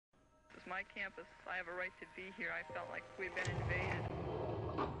my campus. I have a right to be here. I felt like we'd been invaded.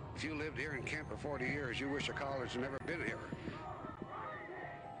 If you lived here in Kent for 40 years, you wish the college had never been here.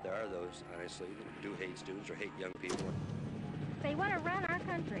 There are those, honestly, that do hate students or hate young people. They want to run our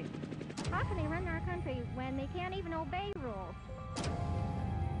country. How can they run our country when they can't even obey rules?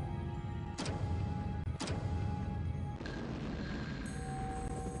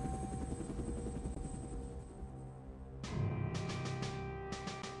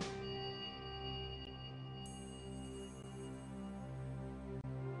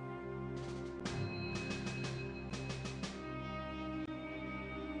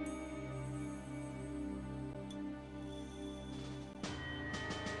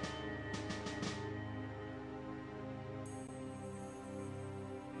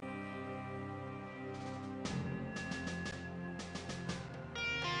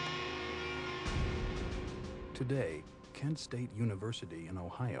 Today, Kent State University in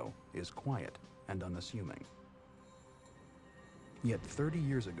Ohio is quiet and unassuming. Yet 30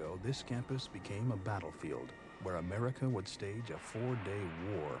 years ago, this campus became a battlefield where America would stage a 4-day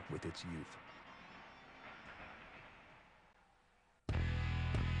war with its youth.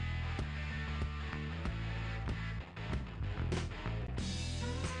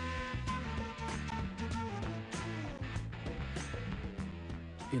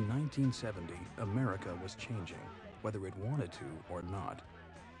 In 1970, America was changing, whether it wanted to or not.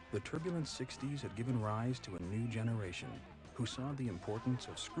 The turbulent 60s had given rise to a new generation who saw the importance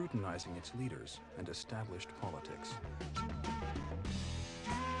of scrutinizing its leaders and established politics.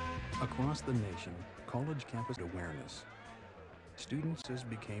 Across the nation, college campus awareness. Students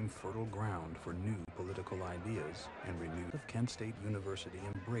became fertile ground for new political ideas, and renewed of Kent State University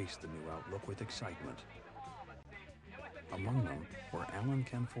embraced the new outlook with excitement. Among them were Alan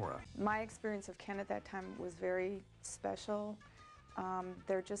Canfora. My experience of Kent at that time was very special.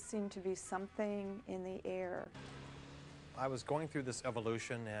 There just seemed to be something in the air. I was going through this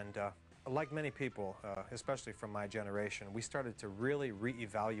evolution, and like many people, especially from my generation, we started to really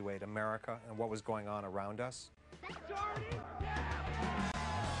reevaluate America and what was going on around us.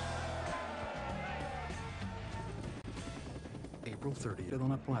 April 30th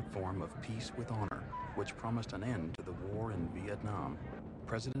on a platform of peace with honor, which promised an end to the war in Vietnam.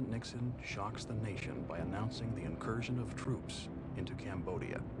 President Nixon shocks the nation by announcing the incursion of troops into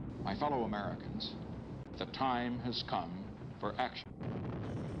Cambodia. My fellow Americans, the time has come for action.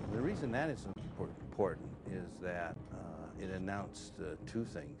 The reason that is important is that it announced two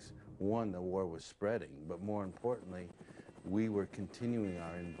things. One, the war was spreading, but more importantly, we were continuing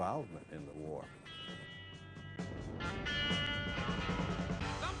our involvement in the war.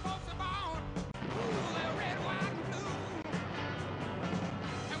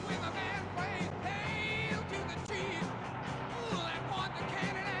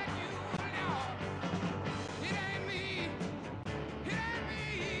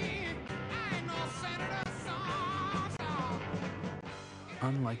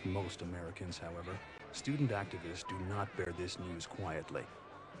 Unlike most Americans, however, student activists do not bear this news quietly.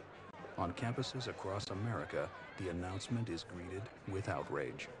 On campuses across America, the announcement is greeted with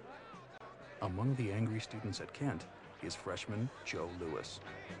outrage. Among the angry students at Kent is freshman Joe Lewis.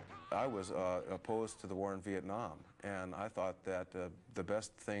 I was opposed to the war in Vietnam, and I thought that the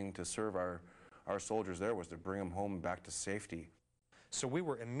best thing to serve our soldiers there was to bring them home back to safety. So we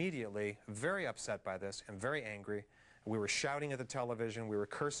were immediately very upset by this and very angry. We were shouting at the television, we were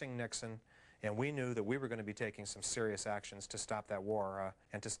cursing Nixon, and we knew that we were going to be taking some serious actions to stop that war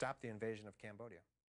and to stop the invasion of Cambodia.